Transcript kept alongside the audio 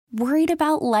Worried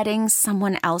about letting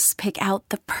someone else pick out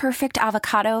the perfect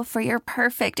avocado for your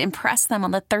perfect impress them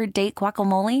on the third date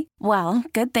guacamole? Well,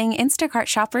 good thing Instacart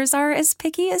shoppers are as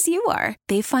picky as you are.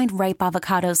 They find ripe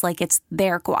avocados like it's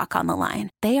their guac on the line.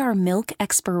 They are milk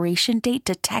expiration date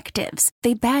detectives.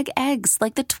 They bag eggs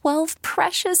like the 12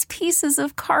 precious pieces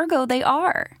of cargo they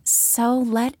are. So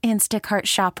let Instacart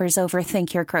shoppers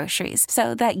overthink your groceries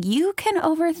so that you can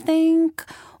overthink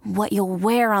what you'll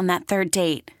wear on that third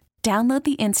date. Download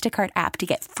the Instacart app to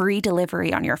get free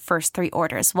delivery on your first 3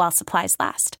 orders while supplies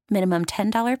last. Minimum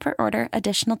 $10 per order.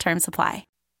 Additional terms apply.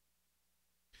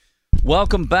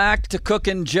 Welcome back to Cook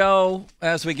and Joe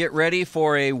as we get ready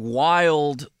for a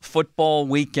wild football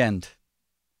weekend.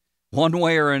 One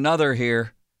way or another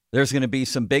here, there's going to be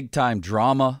some big-time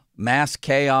drama, mass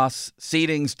chaos,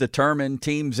 seedings determined,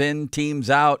 teams in,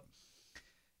 teams out,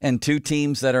 and 2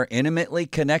 teams that are intimately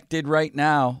connected right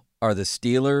now are the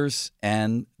Steelers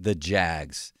and the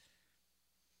Jags.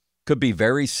 Could be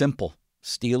very simple.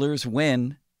 Steelers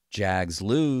win, Jags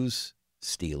lose,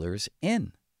 Steelers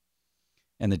in.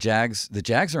 And the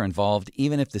Jags are involved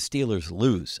even if the Steelers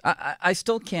lose. I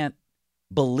still can't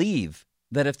believe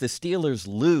that if the Steelers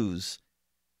lose,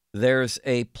 there's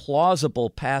a plausible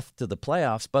path to the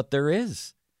playoffs, but there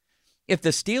is. If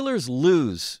the Steelers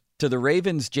lose to the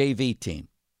Ravens JV team,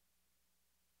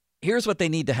 here's what they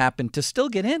need to happen to still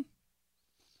get in.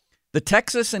 The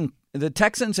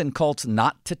Texans and Colts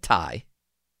not to tie.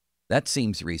 That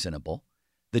seems reasonable.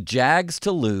 The Jags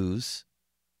to lose.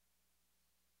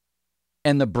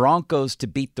 And the Broncos to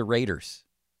beat the Raiders.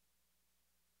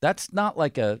 That's not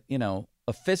like a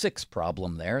physics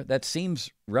problem there. That seems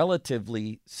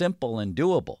relatively simple and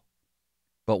doable.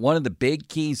 But one of the big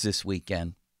keys this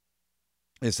weekend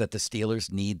is that the Steelers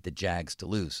need the Jags to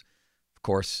lose. Of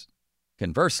course,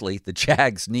 conversely, the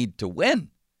Jags need to win.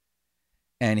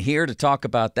 And here to talk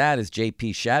about that is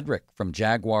JP Shadrick from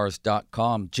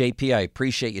Jaguars.com. JP, I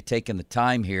appreciate you taking the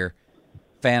time here.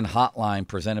 Fan Hotline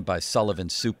presented by Sullivan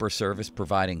Super Service,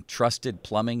 providing trusted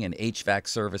plumbing and HVAC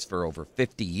service for over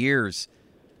 50 years.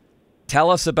 Tell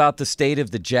us about the state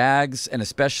of the Jags and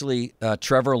especially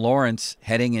Trevor Lawrence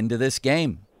heading into this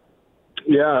game.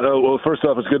 Yeah, well, first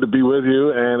off, it's good to be with you.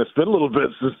 And it's been a little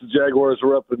bit since the Jaguars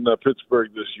were up in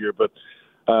Pittsburgh this year, but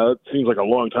it seems like a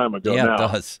long time ago now. Yeah, it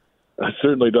does. It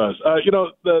certainly does.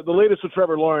 The latest with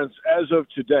Trevor Lawrence, as of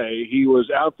today, he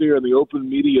was out there in the open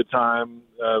media time.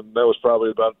 That was probably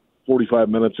about 45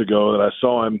 minutes ago that I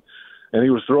saw him, and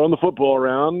he was throwing the football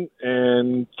around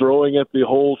and throwing it the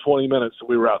whole 20 minutes that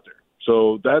we were out there.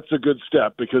 So that's a good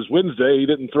step because Wednesday he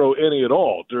didn't throw any at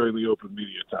all during the open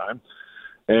media time,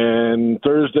 and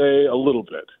Thursday a little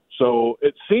bit. So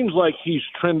it seems like he's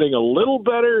trending a little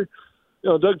better.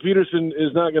 Doug Peterson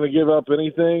is not going to give up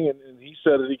anything, and he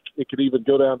said it could even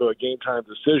go down to a game-time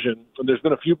decision. And there's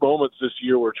been a few moments this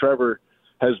year where Trevor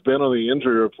has been on the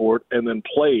injury report and then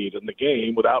played in the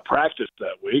game without practice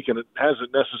that week, and it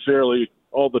hasn't necessarily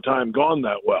all the time gone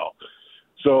that well.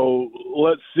 So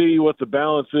let's see what the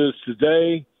balance is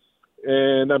today,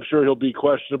 and I'm sure he'll be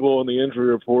questionable in the injury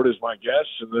report is my guess,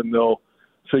 and then they'll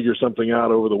figure something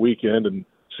out over the weekend and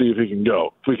see if he can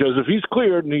go. Because if he's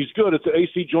cleared and he's good, it's an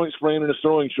AC joint sprain in his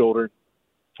throwing shoulder.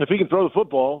 If he can throw the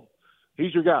football,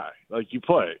 he's your guy. Like, you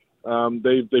play.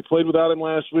 They played without him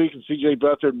last week, and C.J.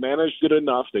 Beathard managed it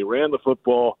enough. They ran the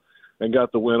football and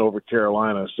got the win over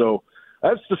Carolina. So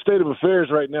that's the state of affairs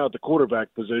right now at the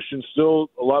quarterback position. Still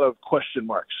a lot of question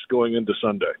marks going into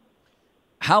Sunday.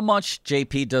 How much,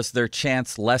 JP, does their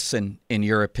chance lessen, in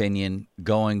your opinion,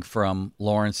 going from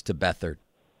Lawrence to Beathard?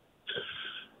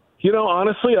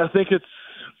 Honestly, I think it's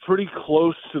pretty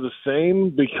close to the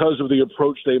same because of the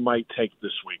approach they might take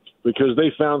this week. Because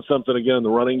they found something again in the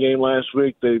running game last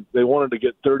week. They wanted to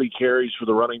get 30 carries for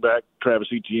the running back, Travis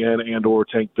Etienne and or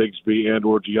Tank Bigsby and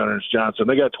or Dearness Johnson.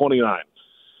 They got 29.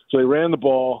 So they ran the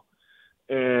ball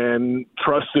and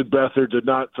trusted Beathard to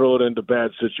not throw it into bad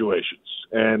situations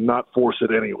and not force it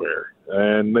anywhere.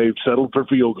 And they settled for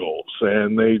field goals.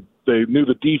 And they knew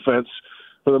the defense,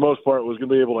 for the most part, was going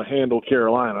to be able to handle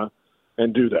Carolina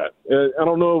and do that. I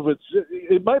don't know if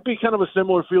it might be kind of a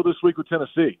similar feel this week with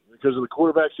Tennessee because of the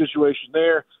quarterback situation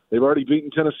there. They've already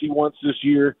beaten Tennessee once this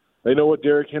year. They know what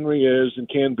Derrick Henry is and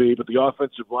can be, but the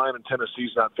offensive line in Tennessee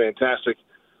is not fantastic.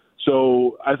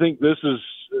 So I think this is,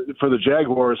 for the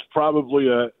Jaguars, probably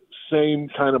a same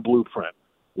kind of blueprint.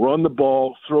 Run the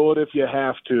ball, throw it if you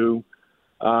have to,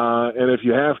 and if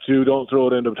you have to, don't throw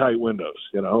it into tight windows,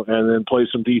 and then play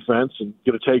some defense and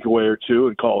get a takeaway or two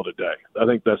and call it a day. I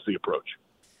think that's the approach.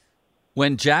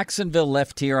 When Jacksonville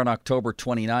left here on October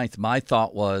 29th, my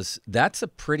thought was that's a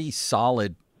pretty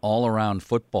solid all-around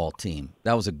football team.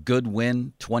 That was a good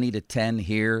win, 20-10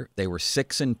 here. They were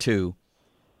 6-2.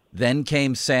 Then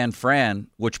came San Fran,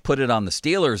 which put it on the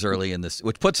Steelers early in this,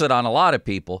 which puts it on a lot of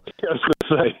people. I was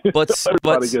going to say,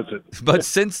 everybody gets it. But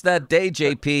since that day,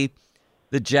 JP,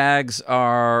 the Jags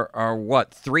are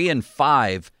what,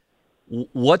 3-5.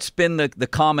 What's been the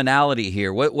commonality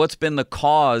here? What's been the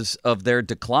cause of their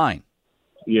decline?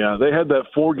 Yeah, they had that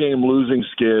 4-game losing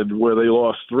skid where they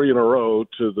lost 3 in a row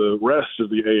to the rest of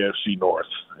the AFC North.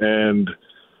 And,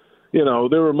 you know,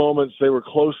 there were moments they were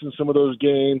close in some of those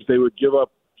games. They would give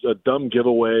up dumb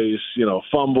giveaways, you know,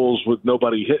 fumbles with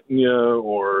nobody hitting you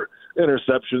or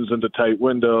interceptions into tight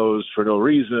windows for no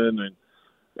reason.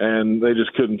 And they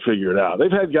just couldn't figure it out.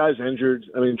 They've had guys injured.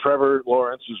 I mean, Trevor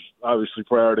Lawrence is obviously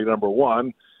priority number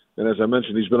one. And as I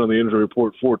mentioned, he's been on the injury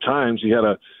report 4 times. He had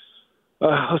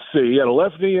he had a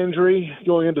left knee injury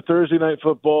going into Thursday Night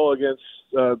Football against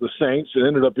the Saints. It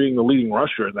ended up being the leading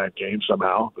rusher in that game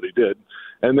somehow, but he did.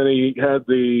 And then he had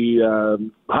the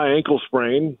high ankle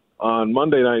sprain on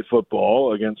Monday Night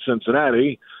Football against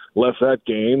Cincinnati, left that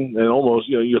game, and almost,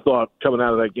 you know, you thought coming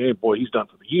out of that game, boy, he's done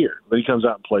for the year. Then he comes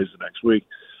out and plays the next week.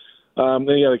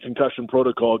 Then he had a concussion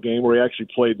protocol game where he actually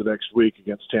played the next week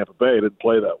against Tampa Bay. Didn't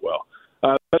play that well.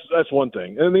 That's one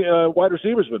thing. And the wide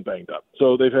receiver's been banged up.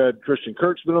 So they've had Christian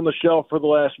Kirk's been on the shelf for the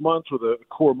last month with a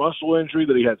core muscle injury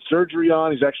that he had surgery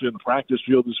on. He's actually in the practice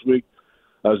field this week.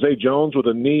 Zay Jones with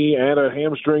a knee and a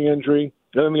hamstring injury.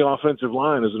 And then the offensive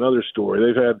line is another story.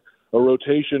 They've had a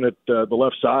rotation at the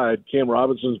left side. Cam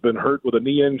Robinson's been hurt with a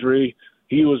knee injury.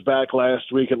 He was back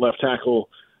last week at left tackle,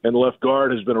 and the left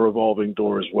guard has been a revolving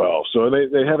door as well. So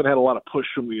they haven't had a lot of push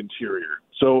from the interior.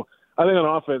 So I think on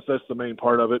offense, that's the main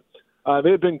part of it.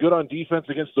 They had been good on defense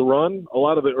against the run a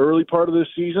lot of the early part of this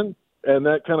season, and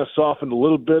that kind of softened a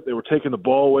little bit. They were taking the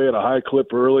ball away at a high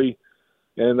clip early,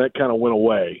 and that kind of went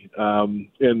away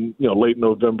in late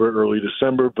November, early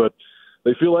December. But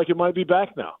they feel like it might be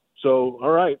back now. So, all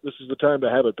right, this is the time to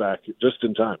have it back just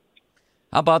in time.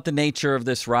 How about the nature of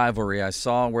this rivalry? I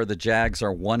saw where the Jags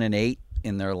are 1-8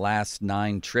 in their last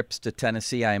 9 trips to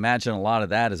Tennessee. I imagine a lot of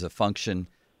that is a function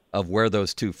of where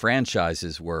those two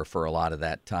franchises were for a lot of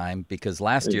that time, because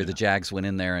last year the Jags went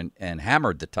in there and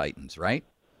hammered the Titans, right?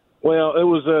 Well, it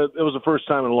was the first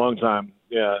time in a long time,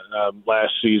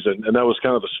 last season, and that was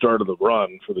kind of the start of the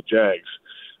run for the Jags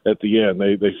at the end.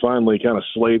 They finally kind of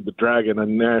slayed the dragon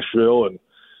in Nashville and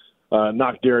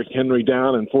knocked Derrick Henry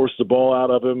down and forced the ball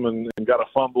out of him and got a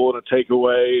fumble and a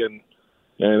takeaway and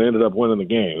ended up winning the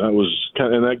game.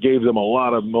 And that gave them a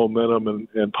lot of momentum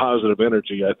and positive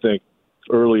energy, I think,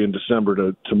 early in December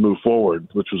to move forward,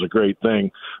 which was a great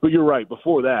thing. But you're right.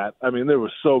 Before that, I mean, there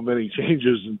were so many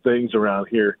changes and things around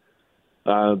here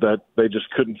that they just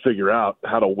couldn't figure out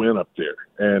how to win up there.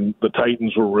 And the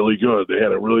Titans were really good. They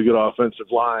had a really good offensive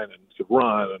line and could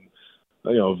run and,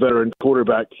 veteran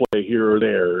quarterback play here or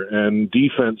there and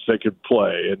defense they could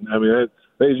play. And I mean,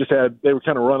 they were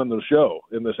kind of running the show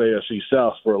in this AFC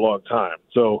South for a long time.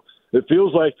 So it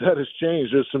feels like that has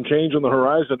changed. There's some change on the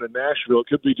horizon in Nashville. It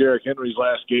could be Derrick Henry's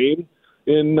last game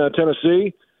in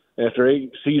Tennessee. After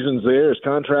 8 seasons there, his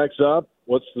contract's up.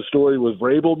 What's the story with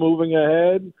Vrabel moving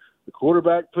ahead, the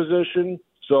quarterback position?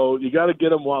 So you got to get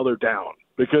them while they're down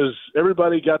because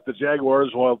everybody got the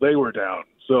Jaguars while they were down.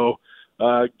 So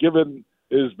giving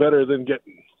is better than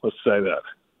getting, let's say that.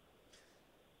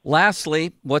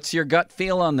 Lastly, what's your gut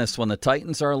feel on this one? The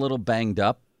Titans are a little banged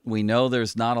up. We know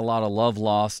there's not a lot of love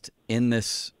lost in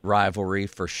this rivalry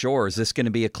for sure. Is this going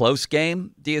to be a close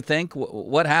game, do you think?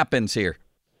 What happens here?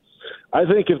 I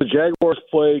think if the Jaguars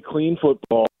play clean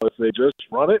football, if they just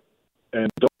run it and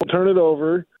don't turn it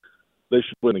over, they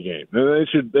should win a game. And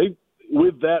they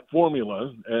with that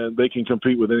formula, and they can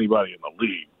compete with anybody in the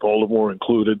league, Baltimore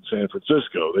included, San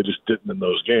Francisco. They just didn't in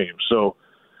those games. So,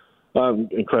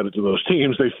 and credit to those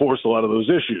teams, they forced a lot of those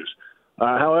issues.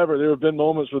 However, there have been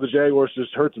moments where the Jaguars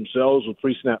just hurt themselves with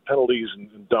pre-snap penalties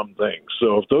and dumb things.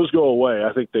 So if those go away,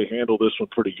 I think they handle this one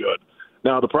pretty good.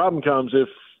 Now, the problem comes if,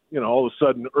 all of a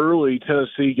sudden early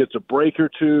Tennessee gets a break or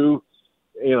two,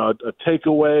 a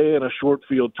takeaway and a short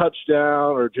field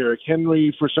touchdown, or Derrick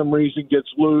Henry for some reason gets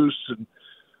loose and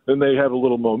then they have a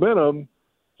little momentum.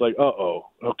 It's like,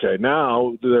 okay,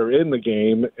 now they're in the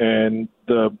game and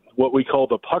what we call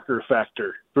the pucker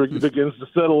factor begins to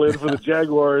settle in for the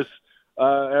Jaguars.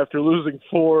 After losing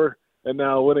 4 and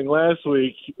now winning last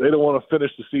week, they don't want to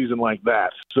finish the season like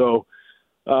that. So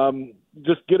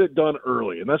just get it done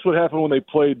early. And that's what happened when they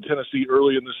played Tennessee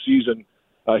early in the season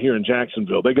here in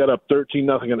Jacksonville. They got up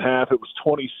 13-0 at half. It was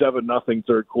 27-0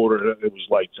 third quarter. It was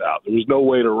lights out. There was no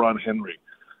way to run Henry.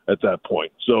 at that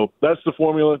point. So that's the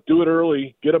formula. Do it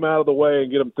early, get them out of the way,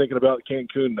 and get them thinking about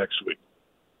Cancun next week.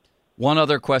 One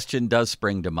other question does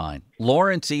spring to mind.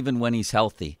 Lawrence, even when he's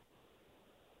healthy,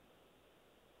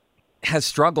 has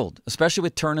struggled, especially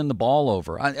with turning the ball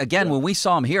over. When we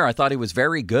saw him here, I thought he was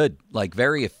very good, like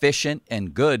very efficient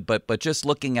and good. But just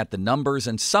looking at the numbers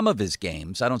and some of his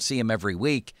games, I don't see him every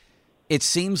week. It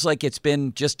seems like it's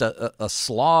been just a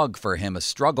slog for him, a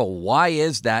struggle. Why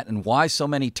is that, and why so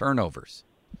many turnovers?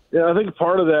 Yeah, I think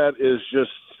part of that is just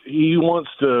he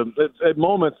wants to, at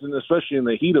moments, and especially in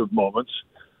the heat of moments,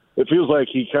 it feels like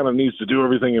he kind of needs to do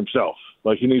everything himself.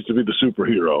 Like he needs to be the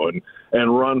superhero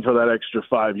and run for that extra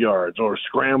 5 yards or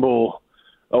scramble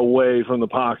away from the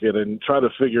pocket and try to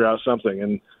figure out something.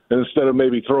 And instead of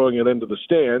maybe throwing it into the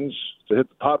stands to hit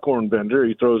the popcorn vendor,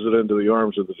 he throws it into the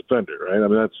arms of the defender, right? I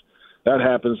mean, that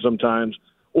happens sometimes.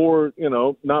 Or,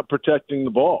 not protecting the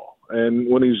ball. And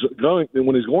when he's going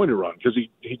to run, because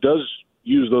he does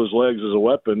use those legs as a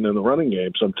weapon in the running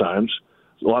game sometimes.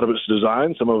 A lot of it's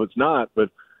designed, some of it's not. But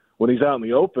when he's out in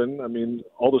the open, I mean,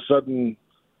 all of a sudden,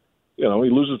 he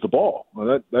loses the ball.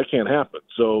 Well, that can't happen.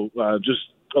 So just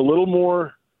a little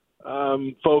more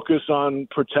focus on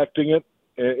protecting it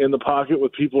in the pocket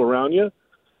with people around you,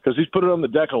 because he's put it on the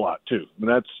deck a lot too. I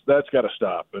mean, that's got to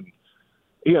stop. And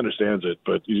he understands it,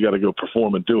 but he's got to go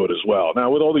perform and do it as well. Now,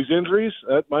 with all these injuries,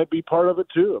 that might be part of it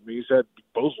too. I mean, he's had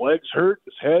both legs hurt,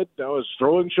 his head, now his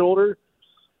throwing shoulder.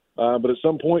 But at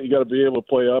some point, you got to be able to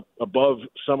play up above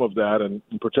some of that and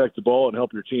protect the ball and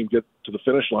help your team get to the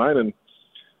finish line. And,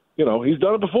 he's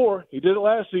done it before. He did it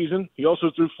last season. He also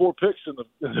threw 4 picks in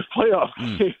the playoff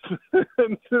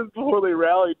game before they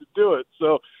rallied to do it.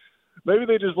 So maybe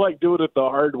they just like doing it the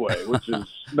hard way, which is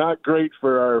not great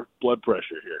for our blood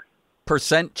pressure here.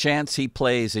 Percent chance he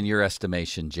plays in your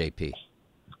estimation, JP?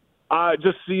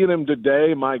 Just seeing him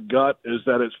today, my gut is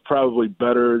that it's probably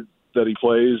better that he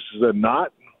plays than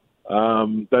not.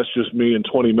 That's just me in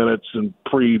 20 minutes and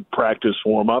pre-practice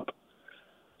warm-up.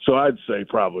 So I'd say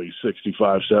probably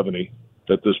 65, 70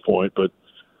 at this point, but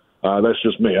that's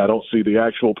just me. I don't see the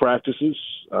actual practices.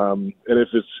 And if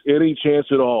it's any chance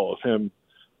at all of him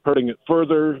hurting it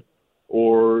further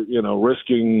or,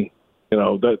 risking,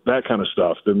 that kind of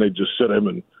stuff, then they just sit him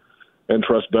and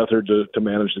trust Beathard to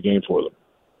manage the game for them.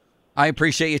 I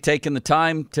appreciate you taking the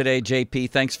time today, JP.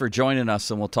 Thanks for joining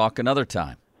us, and we'll talk another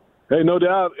time. Hey, no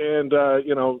doubt. And, I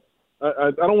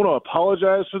don't want to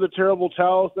apologize for the terrible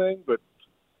towel thing, but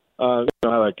you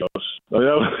know how that goes.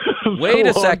 Wait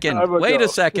a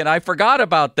second. I forgot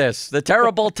about this. The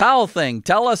terrible towel thing.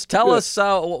 Tell us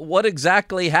what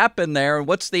exactly happened there and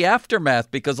what's the aftermath,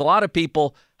 because a lot of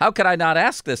people, how could I not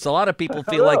ask this? A lot of people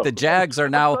feel like the Jags are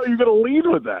now. You're going to lead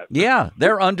with that. Yeah,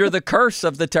 they're under the curse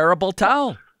of the terrible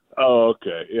towel. Oh,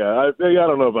 okay. Yeah, I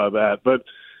don't know about that, but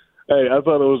hey, I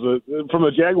thought it was from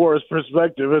a Jaguars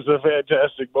perspective, it's a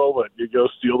fantastic moment. You go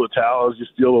steal the towels, you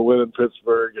steal the win in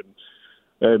Pittsburgh,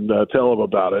 and tell them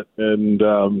about it. And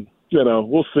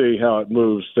we'll see how it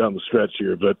moves down the stretch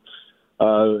here. But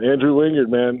Andrew Wingard,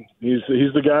 man, he's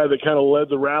the guy that kind of led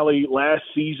the rally last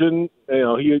season.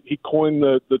 He coined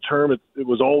the term. It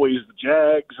was always the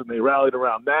Jags, and they rallied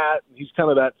around that. And he's kind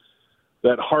of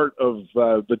that heart of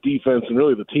the defense and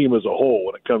really the team as a whole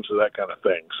when it comes to that kind of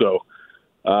thing. So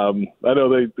I know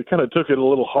they kind of took it a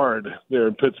little hard there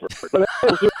in Pittsburgh. But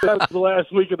that's the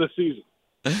last week of the season.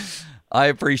 I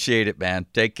appreciate it, man.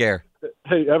 Take care.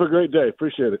 Hey, have a great day.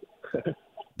 Appreciate it.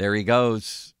 There he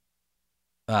goes.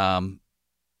 Call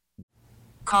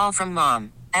from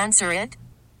mom. Answer it.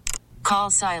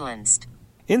 Call silenced.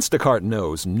 Instacart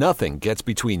knows nothing gets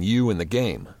between you and the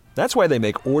game. That's why they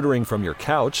make ordering from your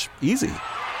couch easy.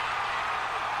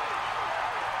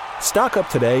 Stock up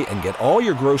today and get all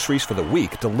your groceries for the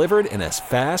week delivered in as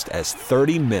fast as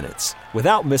 30 minutes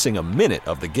without missing a minute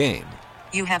of the game.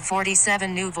 You have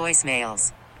 47 new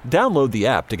voicemails. Download the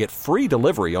app to get free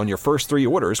delivery on your first 3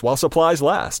 orders while supplies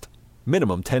last.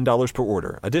 Minimum $10 per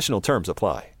order. Additional terms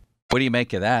apply. What do you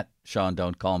make of that, Sean?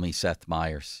 Don't call me Seth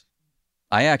Meyers.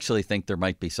 I actually think there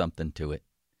might be something to it.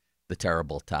 The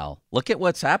terrible towel. Look at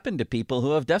what's happened to people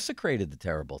who have desecrated the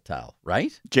terrible towel,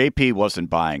 right? JP wasn't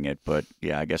buying it, but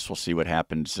yeah, I guess we'll see what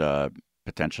happens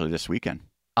potentially this weekend.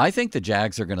 I think the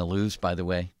Jags are going to lose, by the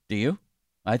way. Do you?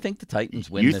 I think the Titans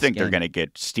win this game. You think they're going to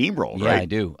get steamrolled, right? Yeah, I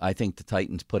do. I think the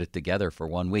Titans put it together for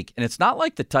 1 week. And it's not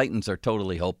like the Titans are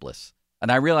totally hopeless.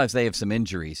 And I realize they have some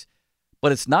injuries.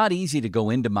 But it's not easy to go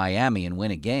into Miami and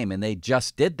win a game, and they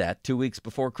just did that 2 weeks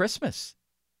before Christmas.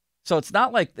 So it's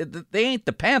not like they ain't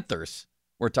the Panthers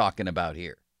we're talking about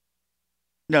here.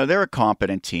 No, they're a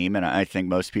competent team, and I think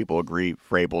most people agree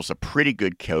Vrabel's a pretty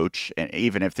good coach. And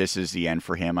even if this is the end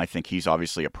for him, I think he's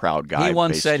obviously a proud guy. He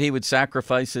once said he would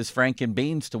sacrifice his Franken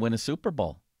beans to win a Super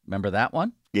Bowl. Remember that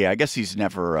one? Yeah, I guess he's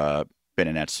never been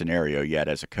in that scenario yet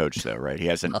as a coach, though, right? He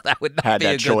hasn't that would not had be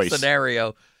that a choice. Good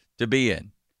scenario to be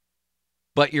in.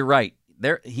 But you're right.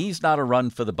 He's not a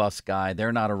run-for-the-bus guy.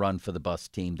 They're not a run-for-the-bus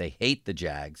team. They hate the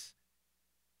Jags.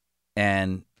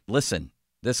 And listen,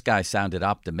 this guy sounded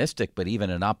optimistic, but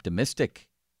even an optimistic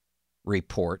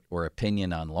report or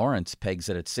opinion on Lawrence pegs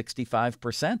it at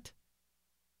 65%.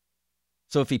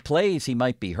 So if he plays, he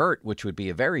might be hurt, which would be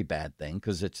a very bad thing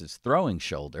because it's his throwing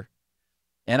shoulder.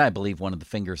 And I believe one of the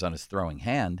fingers on his throwing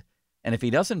hand. And if he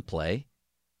doesn't play,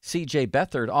 C.J.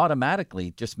 Beathard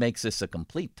automatically just makes this a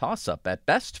complete toss-up at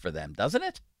best for them, doesn't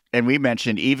it? And we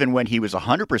mentioned even when he was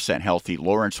 100% healthy,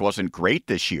 Lawrence wasn't great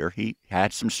this year. He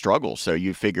had some struggles. So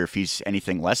you figure if he's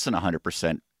anything less than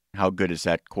 100%, how good is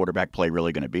that quarterback play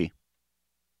really going to be?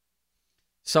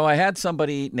 So I had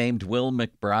somebody named Will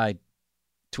McBride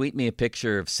tweet me a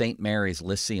picture of St. Mary's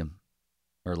Lyceum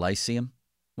or Lyceum.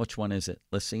 Which one is it?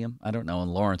 Lyceum? I don't know, in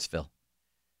Lawrenceville.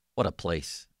 What a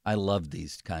place. I love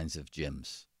these kinds of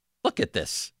gyms. Look at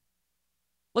this.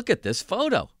 Look at this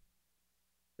photo.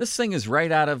 This thing is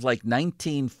right out of like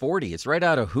 1940. It's right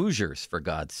out of Hoosiers, for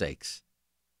God's sakes.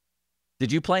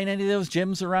 Did you play in any of those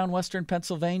gyms around Western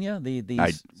Pennsylvania?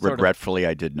 Regretfully,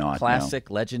 I did not.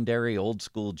 Classic, legendary, old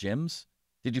school gyms.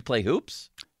 Did you play hoops?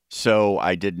 So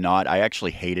I did not. I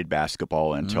actually hated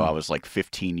basketball until I was like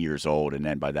 15 years old. And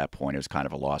then by that point, it was kind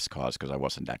of a lost cause because I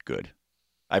wasn't that good.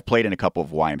 I've played in a couple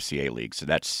of YMCA leagues. So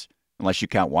that's, unless you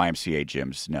count YMCA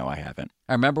gyms, no, I haven't.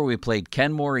 I remember we played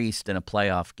Kenmore East in a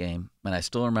playoff game, and I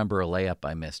still remember a layup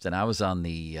I missed. And I was on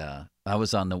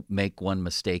the make one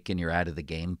mistake and you're out of the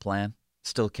game plan.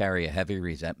 Still carry a heavy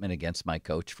resentment against my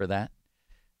coach for that.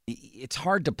 It's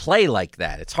hard to play like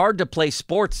that. It's hard to play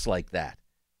sports like that.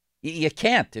 You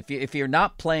can't if you're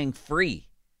not playing free.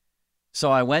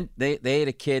 So I went. They had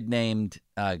a kid named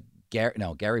Gary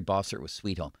Bossert was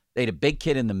Sweet Home. They had a big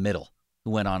kid in the middle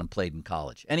who went on and played in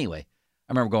college. Anyway,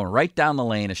 I remember going right down the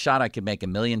lane, a shot I could make a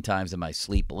million times in my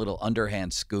sleep, a little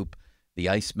underhand scoop, the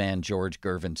Iceman George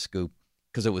Gervin scoop,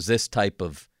 because it was this type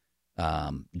of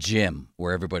gym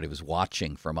where everybody was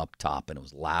watching from up top and it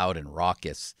was loud and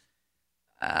raucous.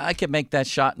 I could make that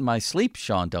shot in my sleep,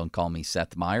 Sean. Don't call me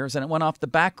Seth Meyers. And it went off the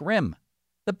back rim.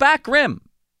 The back rim.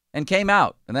 And came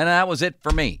out. And then that was it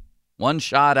for me. One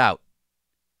shot out.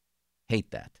 Hate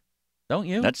that. Don't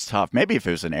you? That's tough. Maybe if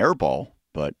it was an air ball.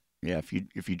 But, yeah, if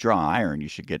you draw iron, you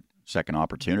should get second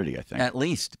opportunity, I think. At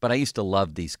least. But I used to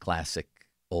love these classic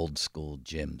old school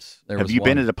gyms. Have you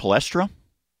been to the Palestra?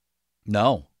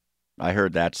 No. I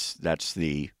heard that's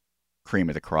the cream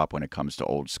of the crop when it comes to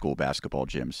old school basketball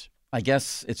gyms. I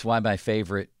guess it's why my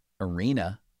favorite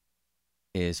arena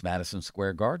is Madison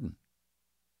Square Garden.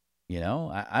 You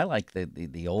know, I like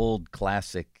the old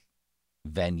classic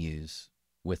venues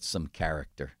with some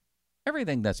character.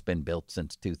 Everything that's been built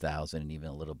since 2000 and even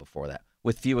a little before that,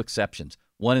 with few exceptions.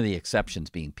 One of the exceptions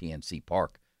being PNC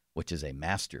Park, which is a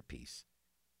masterpiece.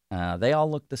 They all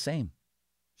look the same.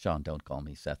 Sean, don't call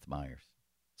me Seth Meyers.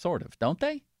 Sort of, don't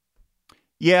they?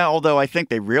 Yeah, although I think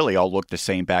they really all looked the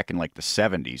same back in like the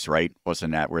 70s, right?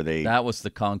 Wasn't that where they... That was the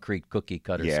concrete cookie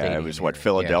cutter stadium. Yeah, it was what,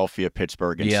 Philadelphia,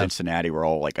 Pittsburgh, and Cincinnati were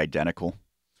all like identical.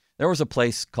 There was a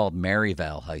place called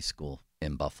Maryvale High School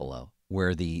in Buffalo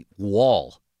where the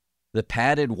wall, the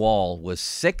padded wall, was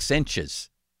 6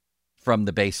 inches from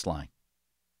the baseline.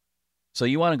 So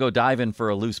you want to go dive in for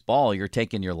a loose ball, you're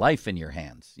taking your life in your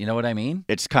hands. You know what I mean?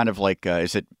 It's kind of like,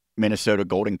 is it Minnesota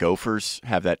Golden Gophers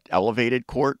have that elevated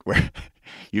court where...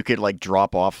 You could like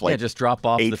drop off just drop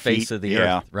off the face of the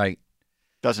earth. Right.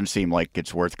 Doesn't seem like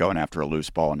it's worth going after a loose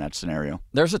ball in that scenario.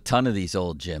 There's a ton of these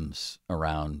old gyms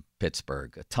around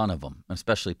Pittsburgh, a ton of them,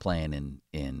 especially playing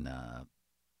in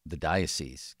the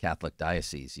diocese, Catholic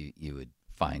diocese. You would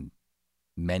find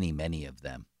many, many of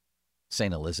them.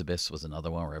 St. Elizabeth's was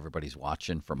another one where everybody's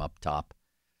watching from up top.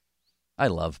 I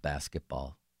love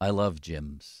basketball. I love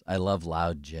gyms. I love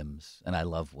loud gyms, and I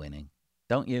love winning.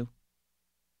 Don't you?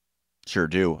 Sure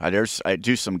do. I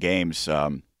do some games.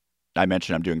 I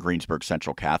mentioned I'm doing Greensburg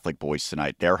Central Catholic boys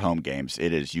tonight. Their home games,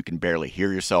 it is, you can barely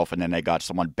hear yourself, and then they got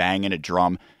someone banging a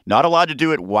drum. Not allowed to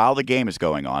do it while the game is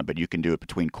going on, but you can do it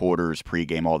between quarters,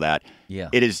 pregame, all that. Yeah.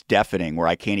 It is deafening where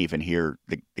I can't even hear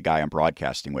the guy I'm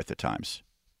broadcasting with at times.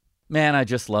 Man, I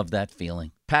just love that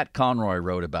feeling. Pat Conroy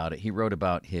wrote about it. He wrote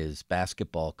about his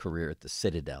basketball career at the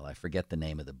Citadel. I forget the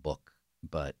name of the book,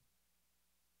 but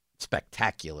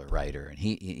spectacular writer. And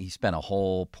he spent a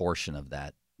whole portion of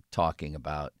that talking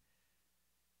about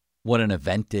what an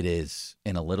event it is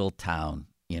in a little town,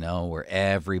 where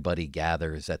everybody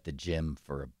gathers at the gym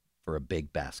for a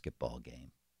big basketball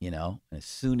game, And as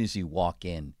soon as you walk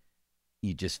in,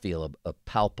 you just feel a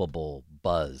palpable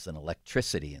buzz and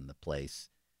electricity in the place.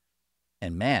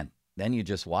 And man, then you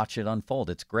just watch it unfold.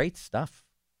 It's great stuff.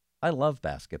 I love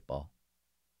basketball.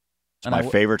 It's my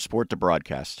favorite sport to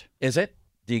broadcast. Is it?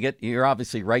 You're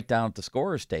obviously right down at the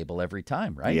scorer's table every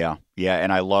time, right? Yeah.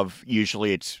 And I love,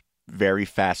 usually it's very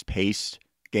fast-paced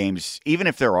games. Even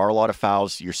if there are a lot of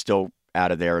fouls, you're still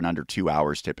out of there in under 2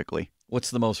 hours typically.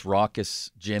 What's the most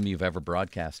raucous gym you've ever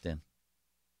broadcast in?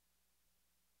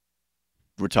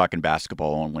 We're talking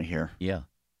basketball only here. Yeah.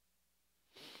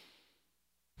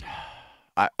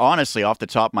 I honestly, off the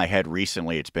top of my head,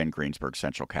 recently it's been Greensburg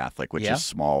Central Catholic, which is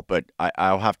small, but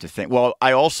I'll have to think. Well,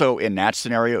 I also, in that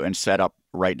scenario, am set up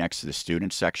right next to the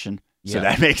student section, so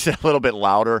that makes it a little bit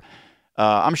louder.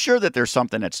 I'm sure that there's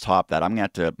something that's topped that. I'm going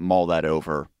to have to mull that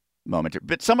over momentarily.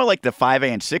 But somewhere like the 5A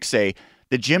and 6A,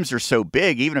 the gyms are so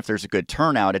big, even if there's a good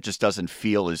turnout, it just doesn't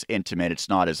feel as intimate. It's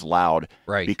not as loud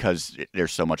because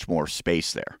there's so much more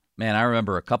space there. Man, I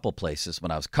remember a couple places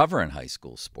when I was covering high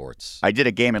school sports. I did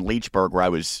a game in Leechburg where I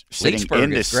was sitting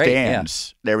in the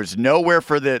stands. There was nowhere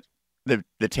for the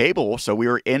table, so we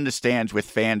were in the stands with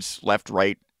fans left,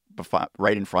 right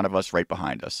in front of us, right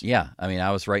behind us. Yeah, I mean,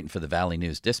 I was writing for the Valley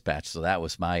News Dispatch, so that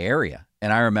was my area.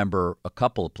 And I remember a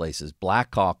couple of places.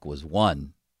 Blackhawk was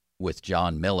one with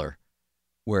John Miller,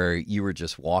 where you were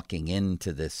just walking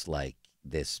into this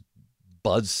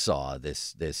buzzsaw,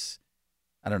 this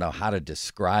I don't know how to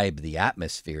describe the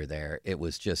atmosphere there. It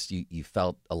was just, you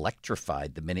felt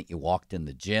electrified the minute you walked in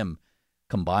the gym,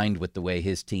 combined with the way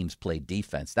his teams played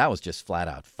defense. That was just flat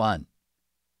out fun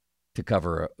to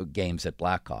cover games at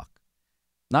Blackhawk.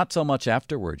 Not so much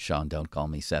afterwards, Sean, don't call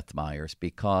me Seth Meyers,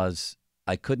 because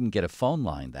I couldn't get a phone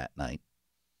line that night.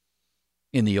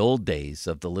 In the old days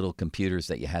of the little computers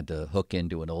that you had to hook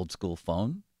into an old school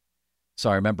phone.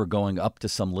 So I remember going up to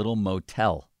some little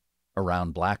motel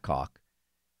around Blackhawk,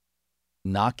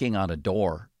 knocking on a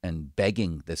door and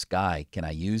begging this guy, can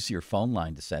I use your phone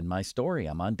line to send my story?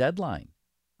 I'm on deadline.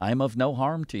 I'm of no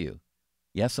harm to you.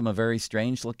 Yes, I'm a very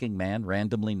strange-looking man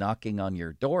randomly knocking on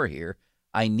your door here.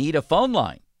 I need a phone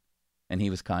line. And he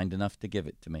was kind enough to give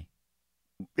it to me.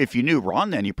 If you knew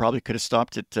Ron then, you probably could have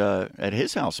stopped at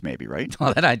his house maybe, right?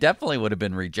 Well, then I definitely would have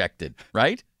been rejected,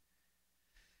 right?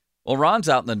 Well, Ron's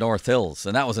out in the North Hills,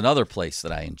 and that was another place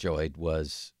that I enjoyed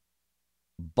was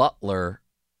Butler.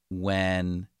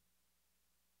 Who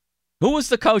was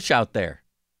the coach out there?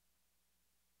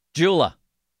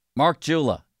 Mark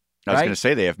Jula. I was going to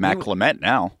say they have Matt Clement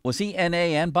now. Was he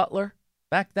NA and Butler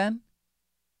back then?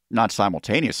 Not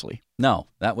simultaneously. No,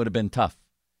 that would have been tough.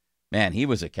 Man, he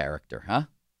was a character, huh?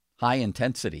 High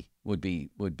intensity would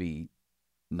be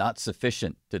not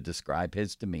sufficient to describe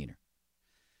his demeanor.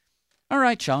 All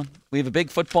right, Sean, we have a big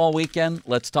football weekend.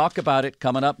 Let's talk about it.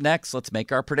 Coming up next, let's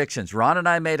make our predictions. Ron and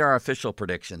I made our official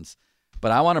predictions,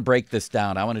 but I want to break this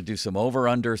down. I want to do some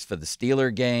over-unders for the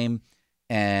Steeler game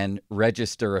and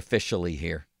register officially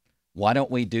here. Why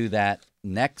don't we do that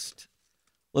next?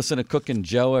 Listen to Cook and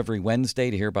Joe every Wednesday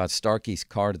to hear about Starkey's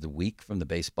Card of the Week from the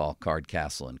Baseball Card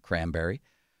Castle in Cranberry.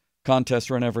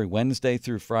 Contests run every Wednesday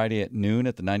through Friday at noon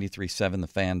at the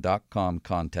 937thefan.com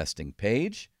contesting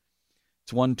page.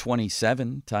 It's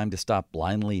 1:27. Time to stop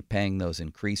blindly paying those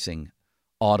increasing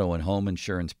auto and home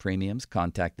insurance premiums.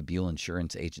 Contact the Buell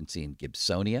Insurance Agency in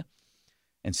Gibsonia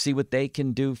and see what they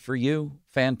can do for you.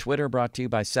 Fan Twitter brought to you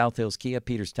by South Hills Kia,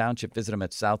 Peters Township. Visit them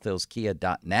at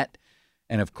southhillskia.net.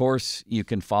 And, of course, you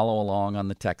can follow along on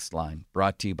the text line.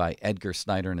 Brought to you by Edgar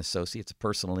Snyder & Associates, a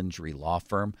personal injury law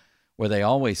firm, where they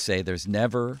always say there's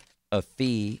never a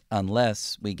fee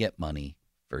unless we get money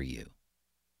for you.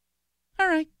 All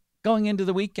right. Going into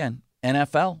the weekend,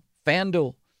 NFL,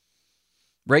 FanDuel.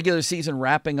 Regular season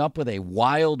wrapping up with a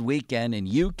wild weekend, and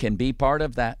you can be part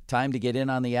of that. Time to get in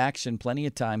on the action. Plenty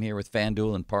of time here with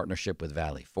FanDuel in partnership with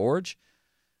Valley Forge.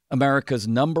 America's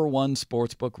 #1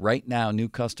 sportsbook. Right now, new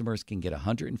customers can get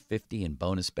 $150 in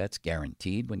bonus bets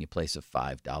guaranteed when you place a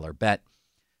 $5 bet.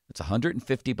 That's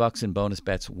 $150 in bonus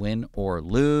bets, win or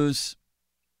lose.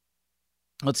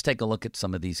 Let's take a look at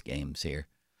some of these games here.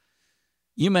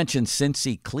 You mentioned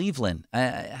Cincy, Cleveland.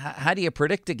 How do you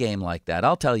predict a game like that?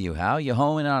 I'll tell you how. You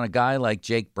home in on a guy like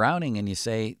Jake Browning and you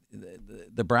say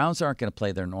the Browns aren't going to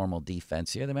play their normal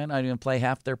defense here. They might not even play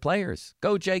half their players.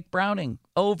 Go Jake Browning,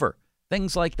 over.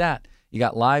 Things like that. You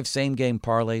got live same-game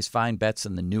parlays, find bets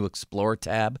in the new Explore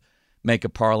tab. Make a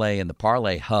parlay in the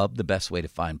Parlay Hub, the best way to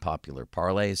find popular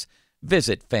parlays.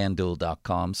 Visit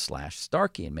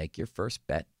FanDuel.com/Starkey and make your first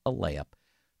bet a layup.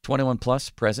 21 plus,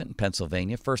 present in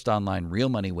Pennsylvania. First online real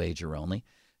money wager only.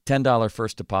 $10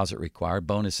 first deposit required.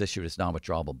 Bonus issued as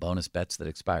non-withdrawable bonus bets that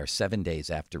expire 7 days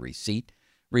after receipt.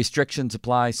 Restrictions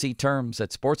apply. See terms at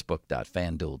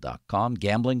sportsbook.fanduel.com.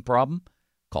 Gambling problem?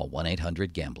 Call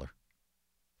 1-800-GAMBLER.